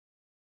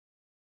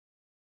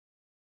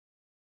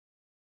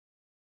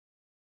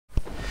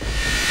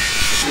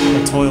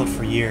toiled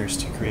for years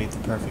to create the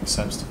perfect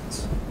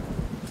substance.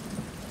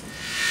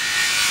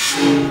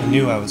 I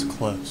knew I was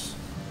close,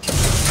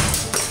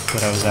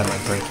 but I was at my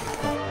breaking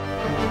point.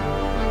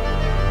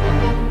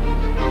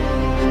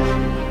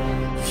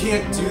 You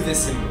can't do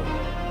this anymore.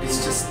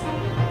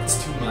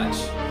 It's too much.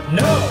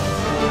 No!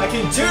 I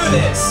can do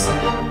this!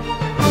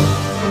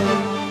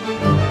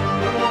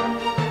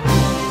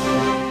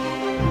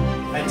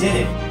 I did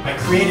it. I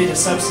created a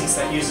substance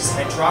that uses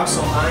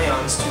hydroxyl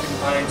ions to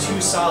combine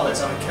two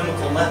solids on a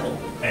chemical level.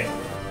 Hey,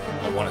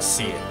 I want to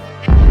see it.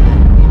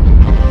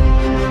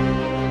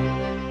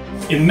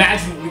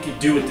 Imagine what we could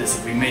do with this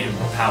if we made it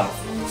more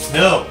powerful.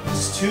 No,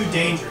 it's too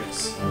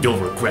dangerous. You'll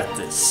regret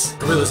this.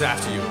 Gorilla's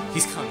after you.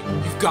 He's coming.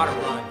 You've got to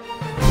run.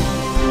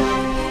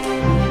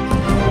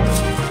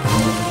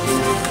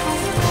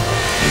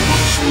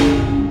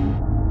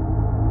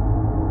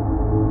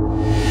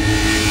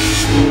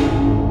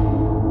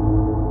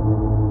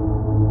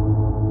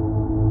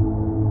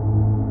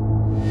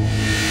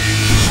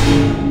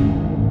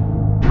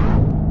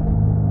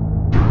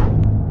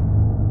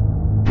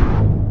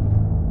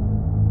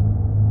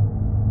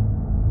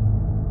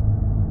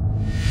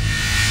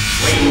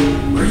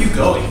 Where are you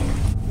going?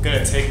 I'm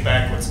gonna take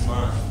back what's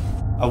mine.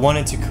 I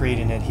wanted to create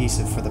an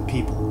adhesive for the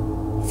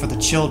people, for the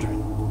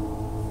children,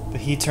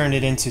 but he turned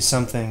it into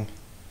something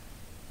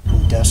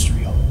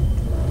industrial.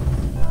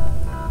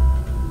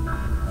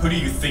 Who do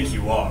you think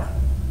you are,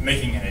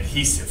 making an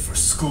adhesive for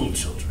school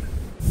children?